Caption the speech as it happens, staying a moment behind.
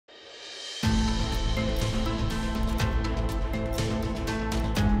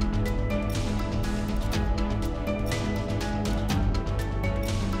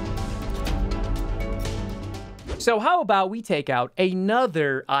So how about we take out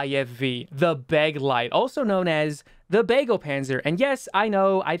another IFV, the Begleitpanzer, also known as the Begleitpanzer. And yes, I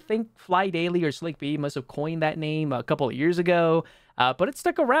know, I think Fly Daily or Slick B must have coined that name a couple of years ago, but it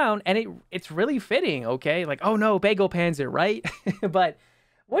stuck around and it's really fitting, okay? Like, oh no, Begleitpanzer, right? But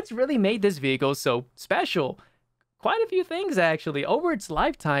what's really made this vehicle so special? Quite a few things, actually. Over its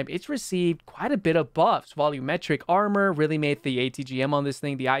lifetime, it's received quite a bit of buffs. Volumetric armor really made the ATGM on this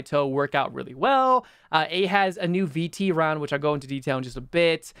thing, the ITO, work out really well. It has a new VT round, which I'll go into detail in just a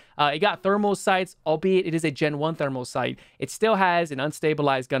bit. It got thermal sights, albeit it is a Gen 1 thermal sight. It still has an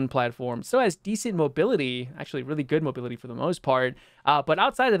unstabilized gun platform. Still has decent mobility, actually really good mobility for the most part. But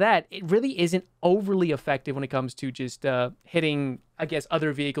outside of that, it really isn't overly effective when it comes to just hitting, I guess,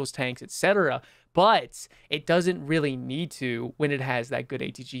 other vehicles, tanks, etc. But it doesn't really need to when it has that good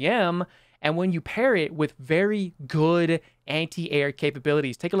ATGM. And when you pair it with very good anti-air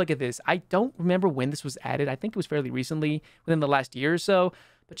capabilities, take a look at this. I don't remember when this was added. I think it was fairly recently, within the last year or so.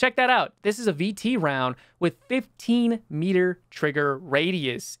 But check that out. This is a VT round with 15-meter trigger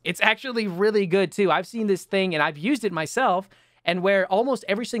radius. It's actually really good too. I've seen this thing and I've used it myself, and where almost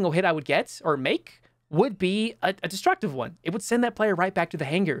every single hit I would get or make would be a destructive one. It would send that player right back to the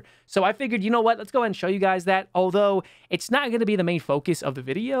hangar. So I figured, you know what, let's go ahead and show you guys that. Although it's not going to be the main focus of the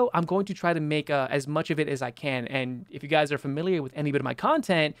video, I'm going to try to make as much of it as I can. And if you guys are familiar with any bit of my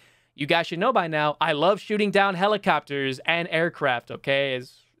content, you guys should know by now, I love shooting down helicopters and aircraft, okay?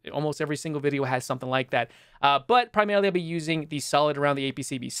 As almost every single video has something like that. But primarily I'll be using the solid around the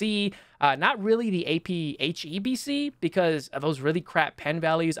APCBC, not really the APHEBC because of those really crap pen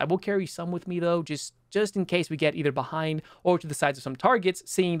values. I will carry some with me though, just in case we get either behind or to the sides of some targets,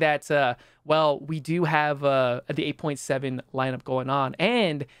 seeing that, well, we do have the 8.7 lineup going on.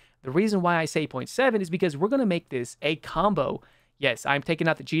 And the reason why I say 8.7 is because we're going to make this a combo. Yes, I'm taking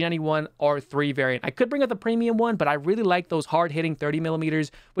out the G.91 R3 variant. I could bring out the premium one, but I really like those hard-hitting 30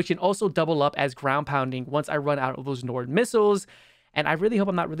 millimeters, which can also double up as ground pounding once I run out of those Nord missiles. And I really hope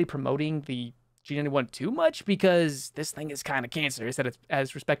I'm not really promoting the G.91 too much, because this thing is kind of cancerous at its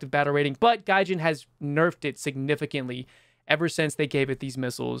as respective battle rating. But Gaijin has nerfed it significantly ever since they gave it these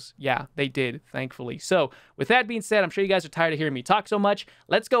missiles. Yeah, they did, thankfully. So with that being said, I'm sure you guys are tired of hearing me talk so much.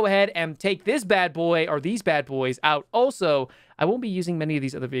 Let's go ahead and take this bad boy, or these bad boys, out. Also, I won't be using many of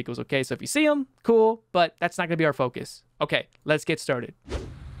these other vehicles, okay? So if you see them, cool, but that's not going to be our focus. Okay, let's get started.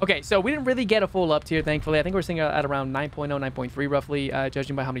 Okay, so we didn't really get a full up tier, thankfully. I think we're sitting at around 9.0, 9.3 roughly,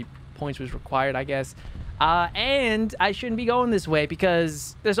 judging by how many points was required, I guess. And I shouldn't be going this way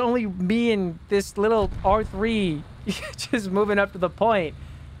because there's only me and this little R3 just moving up to the point.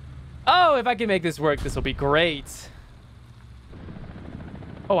 Oh, if I can make this work, this will be great.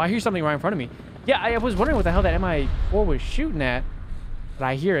 Oh, I hear something right in front of me. Yeah, I was wondering what the hell that MI4 was shooting at. But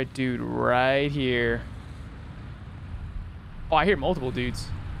I hear a dude right here. Oh, I hear multiple dudes.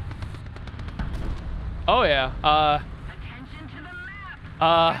 Oh, yeah.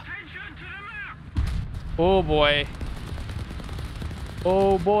 Oh, boy.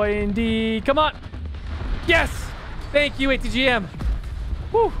 Oh, boy, indeed. Come on. Yes! Thank you, ATGM.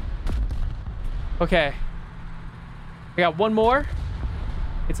 Whew. Okay. We got one more.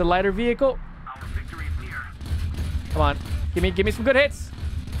 It's a lighter vehicle. Our victory is near. Come on. Give me some good hits.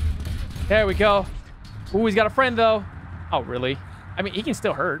 There we go. Ooh, he's got a friend, though. Oh, really? I mean, he can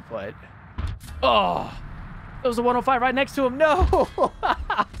still hurt, but... Oh! There was a 105 right next to him. No!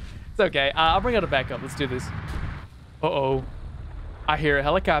 It's okay. I'll bring out a backup. Let's do this. Uh-oh. I hear a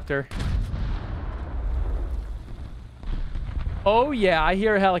helicopter. Oh, yeah. I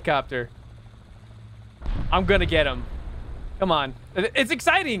hear a helicopter. I'm gonna get him. Come on. It's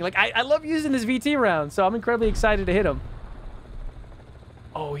exciting. Like, I love using this VT round, so I'm incredibly excited to hit him.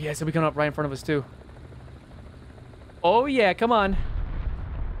 Oh, yes. He'll be coming up right in front of us, too. Oh, yeah. Come on.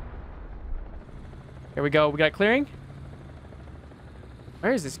 Here we go. We got clearing.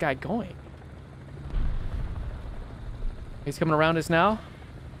 Where is this guy going? He's coming around us now.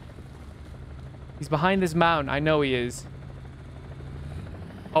 He's behind this mountain. I know he is.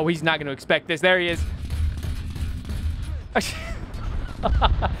 Oh, he's not going to expect this. There he is.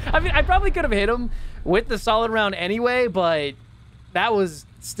 I mean, I probably could have hit him with the solid round anyway, but that was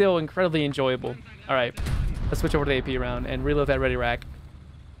still incredibly enjoyable. All right. Let's switch over to the AP round and reload that ready rack.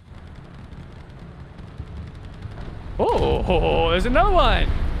 Oh, there's another one.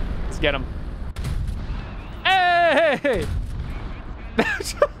 Let's get him. Hey!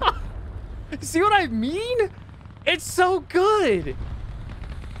 See what I mean? It's so good.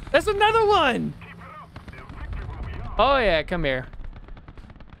 That's another one. Oh, yeah. Come here.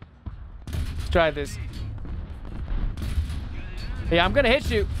 Let's try this. Yeah, I'm going to hit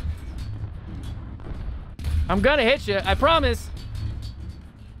you. I'm gonna hit you. I promise.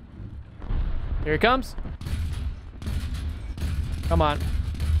 Here it comes. Come on.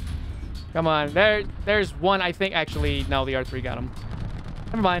 Come on. There's one, I think. Actually, no, the R3 got him.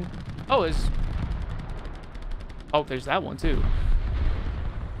 Never mind. Oh, there's that one, too.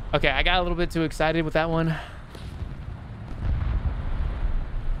 Okay, I got a little bit too excited with that one.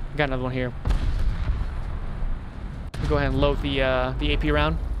 Got another one here. Go ahead and load the AP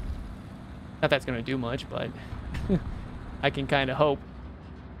round. Not that's gonna do much, but I can kind of hope.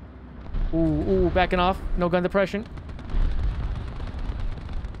 Ooh, backing off. No gun depression.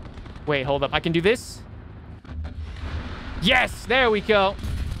 Wait, hold up. I can do this. Yes, there we go.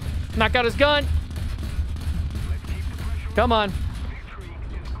 Knock out his gun. Come on.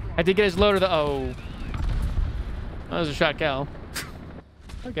 I did get his loader, though. Oh. That was a shot cow.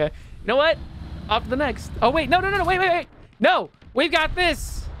 Okay. You know what? Off to the next. Oh, wait. No. Wait. No. We've got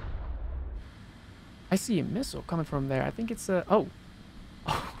this. I see a missile coming from there. I think it's a... Oh.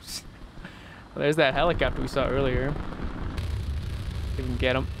 Oh. Well, there's that helicopter we saw earlier. See if we can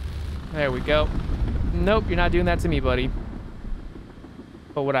get him. There we go. Nope, you're not doing that to me, buddy.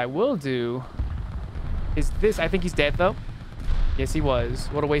 But what I will do is this. I think he's dead, though. Yes, he was.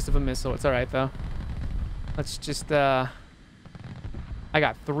 What a waste of a missile. It's all right, though. Let's just... I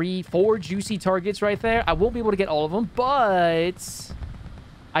got 4 juicy targets right there. I won't be able to get all of them, but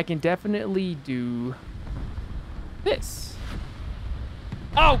I can definitely do this.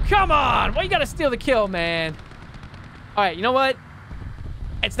 Oh, come on! Why you gotta steal the kill, man? All right, you know what?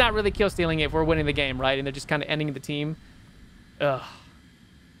 It's not really kill stealing if we're winning the game, right? And they're just kind of ending the team. Ugh.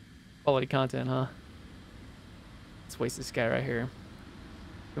 Quality content, huh? Let's waste this guy right here.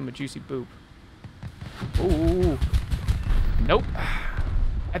 Give him a juicy boop. Ooh. Nope.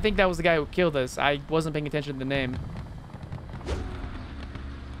 I think that was the guy who killed us. I wasn't paying attention to the name.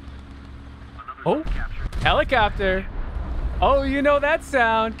 Oh, helicopter. Oh, you know that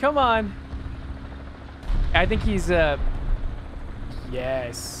sound. Come on. I think he's,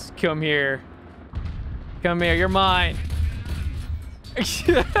 yes. Come here. Come here. You're mine.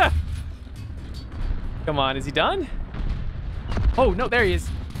 Come on. Is he done? Oh, no. There he is.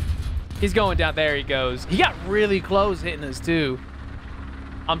 He's going down. There he goes. He got really close hitting us, too.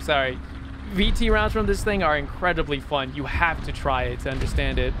 I'm sorry. VT rounds from this thing are incredibly fun. You have to try it to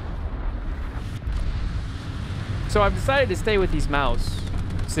understand it. So I've decided to stay with these mouse.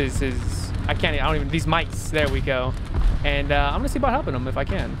 I don't even, these mics. There we go. And I'm going to see about helping them if I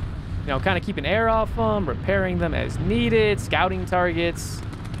can. You know, kind of keeping air off them, repairing them as needed, scouting targets.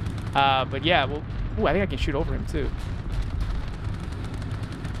 But yeah, well, ooh, I think I can shoot over him too.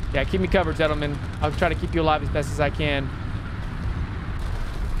 Yeah, keep me covered, gentlemen. I'll try to keep you alive as best as I can.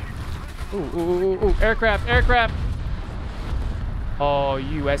 Ooh, aircraft. Oh,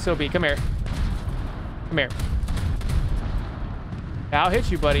 you SOB, come here. Come here. I'll hit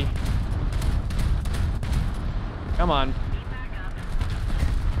you, buddy. Come on.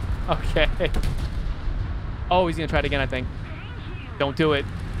 Okay. Oh, he's gonna try it again, I think. Don't do it.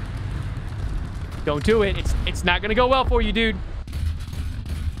 Don't do it. It's not gonna go well for you, dude.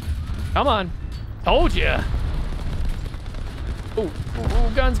 Come on. Told ya. Ooh,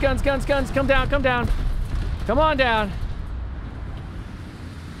 guns. Come down. Come on down.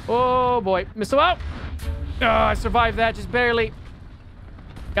 Oh, boy. Missile out. Oh, I survived that just barely.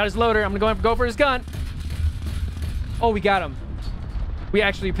 Got his loader. I'm gonna go for his gun. Oh, we got him. We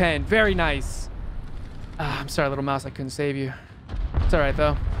actually penned. Very nice. I'm sorry, little mouse. I couldn't save you. It's all right,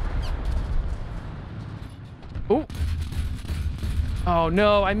 though. Ooh. Oh,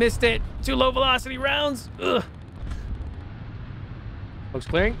 no. I missed it. 2 low velocity rounds. Ugh. Looks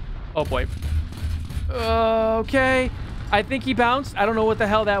clearing. Oh, boy. Okay. I think he bounced. I don't know what the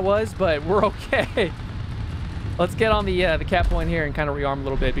hell that was, but we're okay. Let's get on the cap point here and kind of rearm a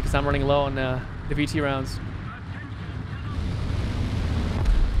little bit because I'm running low on the VT rounds.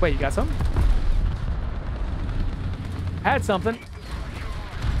 Wait, you got something? Had something.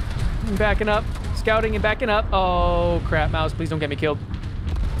 I'm backing up. Scouting and backing up. Oh, crap. Mouse, please don't get me killed.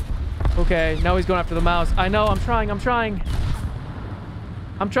 Okay, now he's going after the mouse. I know. I'm trying.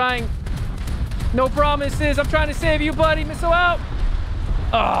 No promises. I'm trying to save you, buddy. Missile out.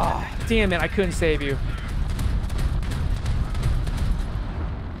 Oh, damn it. I couldn't save you.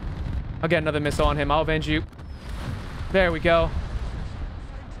 I'll get another missile on him. I'll avenge you. There we go.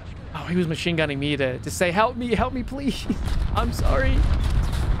 Oh, he was machine gunning me to say, help me, please. I'm sorry.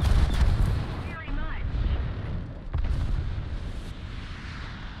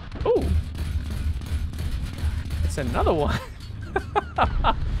 Ooh. It's another one.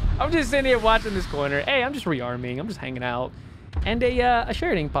 I'm just sitting here watching this corner. Hey, I'm just rearming. I'm just hanging out. And a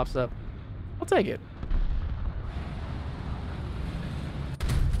Sheridan pops up. I'll take it.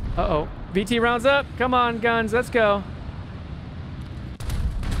 Uh-oh. VT rounds up. Come on, guns. Let's go.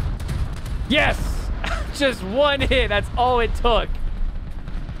 Yes! Just one hit. That's all it took.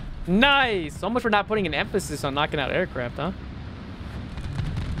 Nice. So much for not putting an emphasis on knocking out aircraft, huh?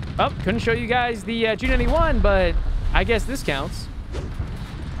 Oh, couldn't show you guys the G.91, but I guess this counts.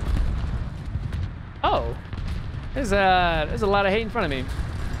 Oh. There's a lot of hate in front of me.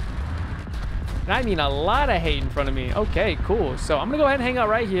 And I mean a lot of hate in front of me. Okay, cool. So I'm gonna go ahead and hang out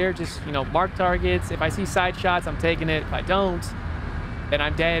right here. Just, you know, mark targets. If I see side shots, I'm taking it. If I don't, then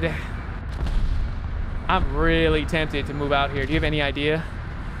I'm dead. I'm really tempted to move out here. Do you have any idea?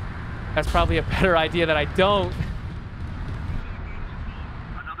 That's probably a better idea that I don't.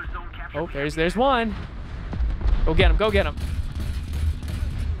 Oh, there's one. Go get him, go get him.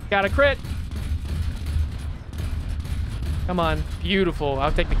 Got a crit. Come on, beautiful.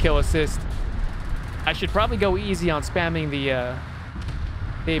 I'll take the kill assist. I should probably go easy on spamming the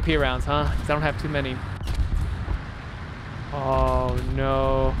AP rounds, huh? Because I don't have too many. Oh,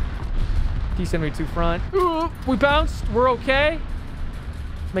 no. T-72 front. Ooh, we bounced. We're okay.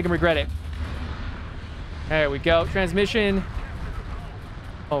 Let's make him regret it. There we go. Transmission.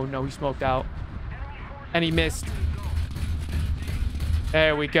 Oh, no. He smoked out. And he missed.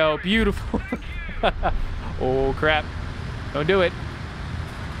 There we go. Beautiful. Oh, crap. Don't do it.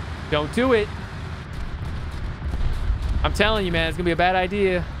 Don't do it. I'm telling you, man, it's going to be a bad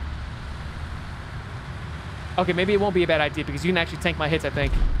idea. Okay, maybe it won't be a bad idea because you can actually tank my hits, I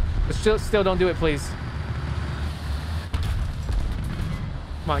think. But still don't do it, please.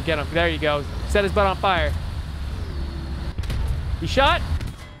 Come on, get him. There you go. Set his butt on fire. He shot.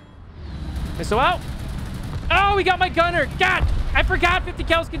 Missile out. Oh, he got my gunner. God, I forgot 50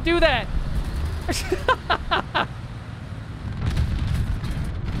 cals can do that.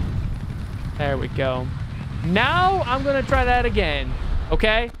 There we go. Now I'm going to try that again.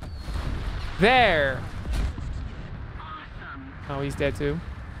 Okay? There. Oh, he's dead too.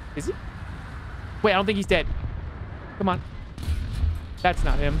 Is he? Wait, I don't think he's dead. Come on. That's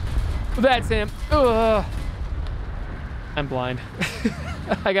not him. That's him. Ugh. I'm blind.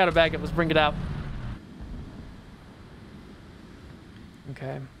 I got to back up. Let's bring it out.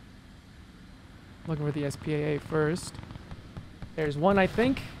 Okay. Looking for the SPAA first. There's one, I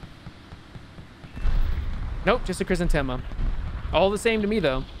think. Nope, just a chrysanthema. All the same to me,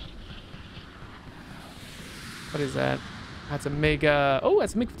 though. What is that? That's a MiG, oh,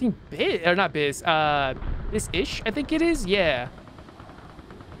 that's a MiG-15 bis, or not bis, bis-ish, I think it is, yeah.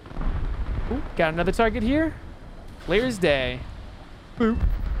 Ooh, got another target here. Clear as day. Boop.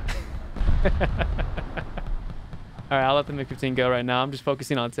 All right, I'll let the MiG-15 go right now. I'm just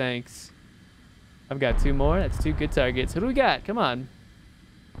focusing on tanks. I've got two more. That's two good targets. Who do we got? Come on.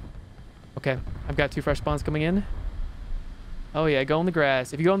 Okay, I've got two fresh spawns coming in. Oh yeah, go on the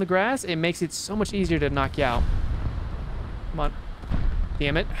grass. If you go on the grass, it makes it so much easier to knock you out. Come on.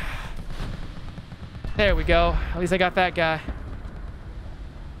 Damn it. There we go. At least I got that guy.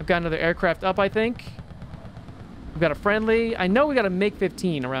 I've got another aircraft up, I think. We've got a friendly. I know we got a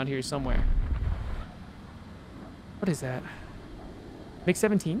MiG-15 around here somewhere. What is that?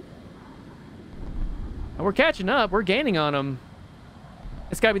 MiG-17? Oh, we're catching up. We're gaining on them.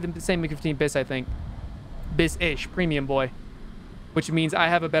 It's got to be the same MiG-15 bis, I think. Bis-ish. Premium boy. Which means I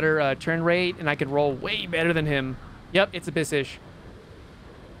have a better turn rate, and I can roll way better than him. Yep, it's a bis-ish.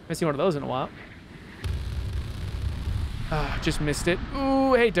 Haven't seen one of those in a while. Just missed it.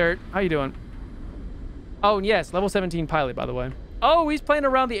 Ooh, hey, Dirt. How you doing? Oh, and yes, level 17 pilot, by the way. Oh, he's playing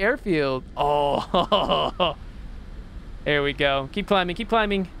around the airfield. Oh, there we go. Keep climbing, keep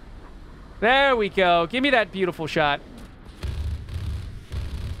climbing. There we go. Give me that beautiful shot.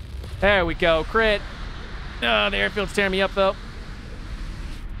 There we go. Crit. Oh, the airfield's tearing me up, though.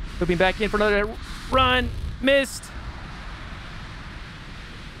 Looping back in for another run. Missed.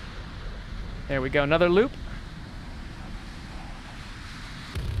 There we go. Another loop.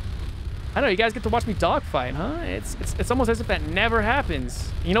 I know, you guys get to watch me dogfight, huh? It's almost as if that never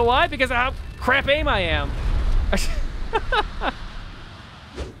happens. You know why? Because of how crap aim I am.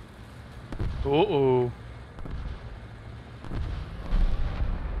 Uh-oh.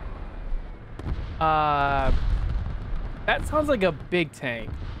 That sounds like a big tank.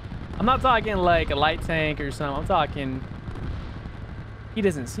 I'm not talking like a light tank or something. I'm talking... He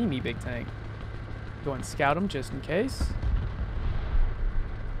doesn't see me, big tank. Go and scout him just in case.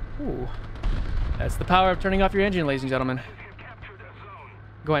 Ooh. That's the power of turning off your engine, ladies and gentlemen.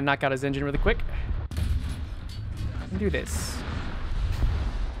 Go ahead and knock out his engine really quick. And do this.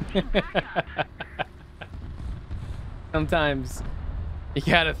 Sometimes you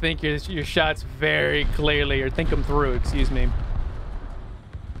gotta think your shots very clearly, or think them through, excuse me.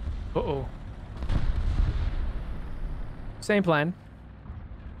 Uh-oh. Same plan.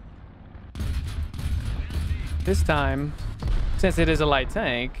 This time, since it is a light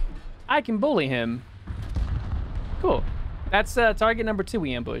tank, I can bully him. Cool. That's target number 2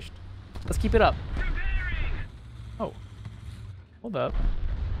 we ambushed. Let's keep it up. Oh. Hold up.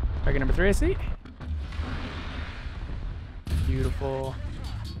 Target number 3, I see. Beautiful.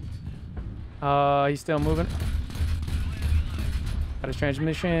 He's still moving. Got his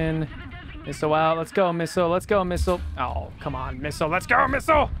transmission. Missile out. Let's go, missile. Let's go, missile. Oh, come on, missile. Let's go,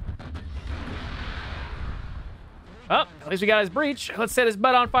 missile. Oh, at least we got his breach. Let's set his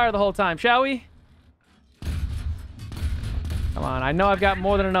butt on fire the whole time, shall we? Come on. I know I've got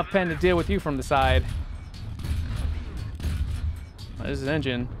more than enough pen to deal with you from the side. Oh, this is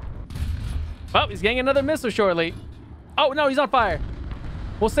engine. Oh, he's getting another missile shortly. Oh, no, he's on fire.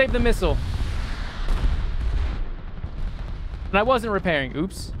 We'll save the missile. And I wasn't repairing.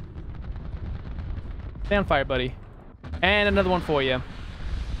 Oops. Stay on fire, buddy. And another one for you.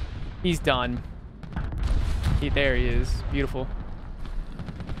 He's done. There he is. Beautiful.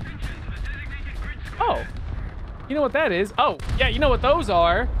 Oh. You know what that is? Oh, yeah, you know what those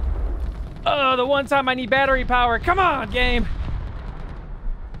are. Oh, the one time I need battery power. Come on, game.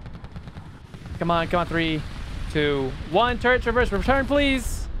 Come on, come on. 3, 2, 1. Turret reverse return,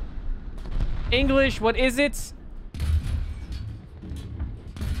 please. English, what is it?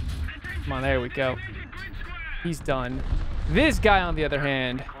 Come on, there we go. He's done. This guy, on the other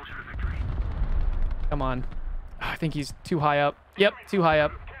hand. Come on. Oh, I think he's too high up. Yep, too high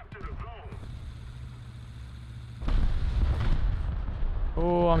up.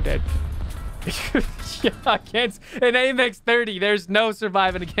 Oh, I'm dead. Yeah, against an AMX 30. There's no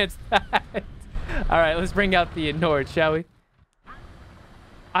surviving against that. All right, let's bring out the Nord, shall we?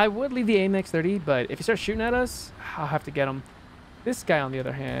 I would leave the AMX 30, but if he starts shooting at us, I'll have to get him. This guy, on the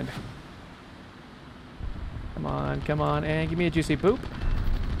other hand. Come on, and give me a juicy boop.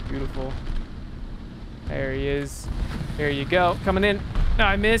 Beautiful. There he is. There you go. Coming in. No,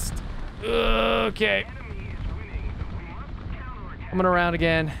 I missed. Okay. Coming around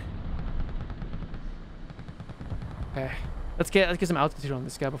again. Okay. Let's get some altitude on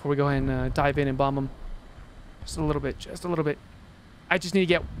this guy before we go ahead and dive in and bomb him. Just a little bit. Just a little bit. I just need to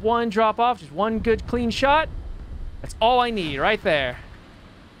get one drop off. Just one good clean shot. That's all I need right there.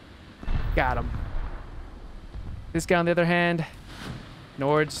 Got him. This guy, on the other hand.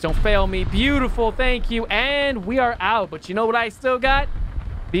 Nords, don't fail me. Beautiful, thank you. And we are out. But you know what I still got?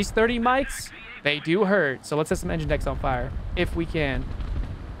 These 30 mics, they do hurt. So let's set some engine decks on fire, if we can.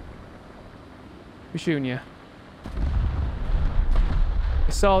 Who's shooting you? I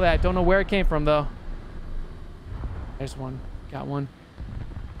saw that. Don't know where it came from, though. There's one. Got one.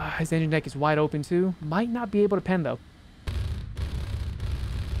 His engine deck is wide open, too. Might not be able to pen, though.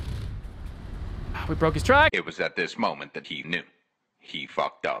 We broke his track. It was at this moment that he knew. He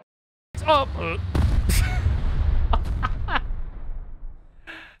fucked up. Oh.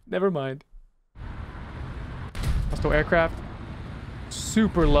 Never mind. Hostile aircraft.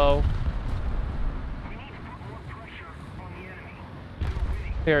 Super low.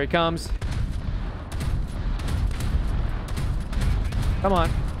 There he comes. Come on.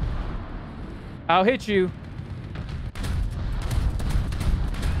 I'll hit you.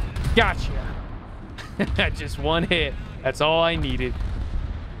 Gotcha. Just one hit. That's all I needed.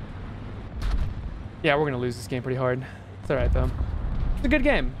 Yeah, we're going to lose this game pretty hard. It's all right, though. It's a good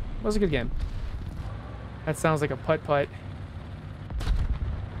game. It was a good game. That sounds like a putt-putt.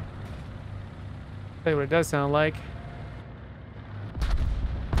 Tell you what it does sound like.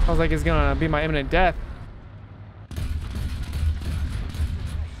 Sounds like it's going to be my imminent death.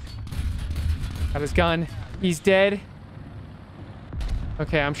 Got his gun. He's dead.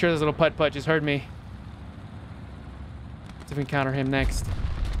 Okay, I'm sure this little putt-putt just heard me. Let's see if we can counter him next.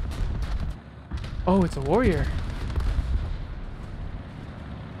 Oh, it's a warrior.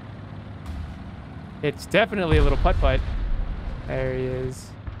 It's definitely a little putt-putt. There he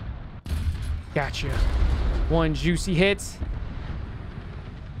is. Gotcha. One juicy hit.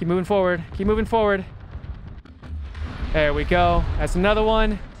 Keep moving forward. Keep moving forward. There we go. That's another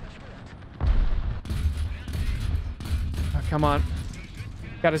one. Oh, come on.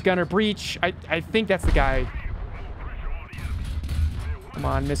 Got his gunner breach. I think that's the guy. Come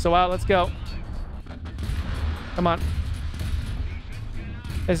on, missile out. Let's go. Come on.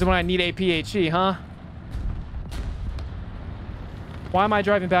 This is when I need a PHE, huh? Why am I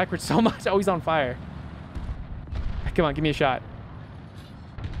driving backwards so much? Oh, he's on fire. Come on, give me a shot.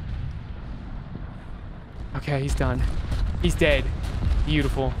 Okay, he's done. He's dead.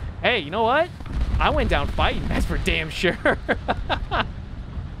 Beautiful. Hey, you know what? I went down fighting. That's for damn sure.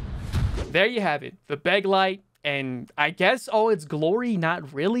 there you have it. The Begleitpanzer, and I guess all its glory,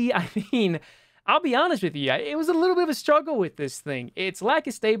 not really. I mean, I'll be honest with you, it was a little bit of a struggle with this thing. Its lack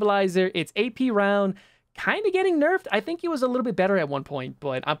of stabilizer, its AP round, kind of getting nerfed. I think it was a little bit better at one point,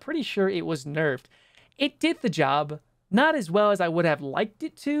 but I'm pretty sure it was nerfed. It did the job. Not as well as I would have liked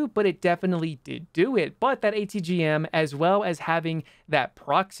it to, but it definitely did do it. But that ATGM, as well as having that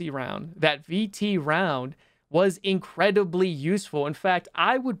proxy round, that VT round, was incredibly useful. In fact,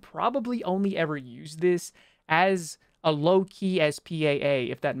 I would probably only ever use this as a low-key SPAA,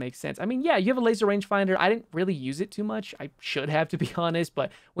 if that makes sense. I mean, yeah, you have a laser rangefinder. I didn't really use it too much. I should have, to be honest.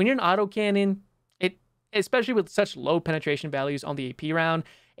 But when you're an autocannon, especially with such low penetration values on the AP round,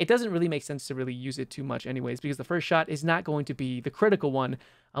 it doesn't really make sense to really use it too much anyways, because the first shot is not going to be the critical one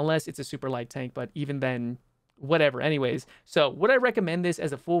unless it's a super light tank, but even then, whatever. Anyways, so would I recommend this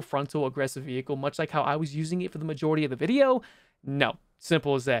as a full frontal aggressive vehicle, much like how I was using it for the majority of the video? No.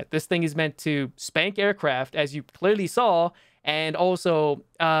 Simple as that. This thing is meant to spank aircraft, as you clearly saw, and also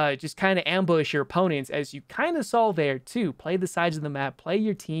just kind of ambush your opponents, as you kind of saw there too. Play the sides of the map, play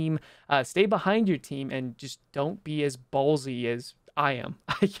your team, stay behind your team, and just don't be as ballsy as I am,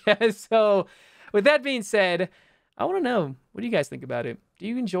 I guess. So with that being said, I want to know, what do you guys think about it? Do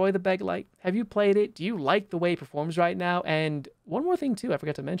you enjoy the Begleitpanzer? Have you played it? Do you like the way it performs right now? And one more thing too, I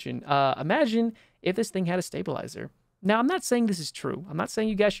forgot to mention. Imagine if this thing had a stabilizer. Now, I'm not saying this is true. I'm not saying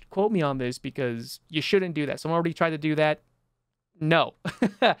you guys should quote me on this, because you shouldn't do that. Someone already tried to do that. No.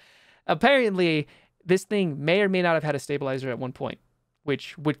 Apparently, this thing may or may not have had a stabilizer at one point,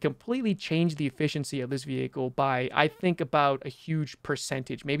 which would completely change the efficiency of this vehicle by, I think, about a huge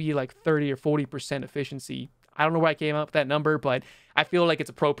percentage, maybe like 30 or 40% efficiency. I don't know where I came up with that number, but I feel like it's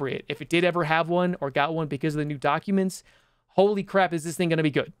appropriate. If it did ever have one or got one because of the new documents, holy crap, is this thing going to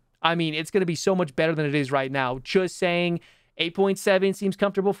be good? I mean, it's going to be so much better than it is right now. Just saying, 8.7 seems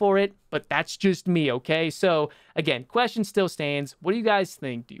comfortable for it, but that's just me, okay? So, again, question still stands. What do you guys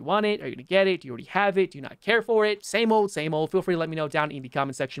think? Do you want it? Are you going to get it? Do you already have it? Do you not care for it? Same old, same old. Feel free to let me know down in the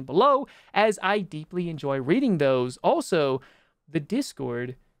comment section below, as I deeply enjoy reading those. Also, the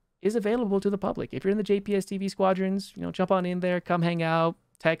Discord is available to the public. If you're in the JPS TV squadrons, jump on in there, come hang out,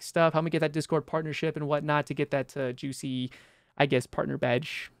 tech stuff, help me get that Discord partnership and whatnot to get that juicy, I guess, partner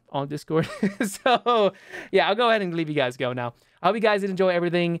badge on Discord. So yeah, I'll go ahead and leave you guys go now. I hope you guys did enjoy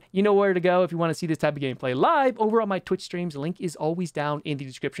everything. You know where to go if you want to see this type of gameplay live over on my Twitch streams. The link is always down in the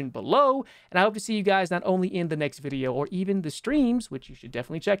description below. And I hope to see you guys not only in the next video or even the streams, which you should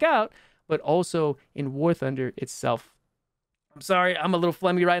definitely check out, but also in War Thunder itself. I'm sorry, I'm a little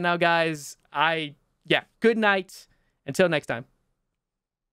phlegmy right now, guys. Yeah, good night. Until next time.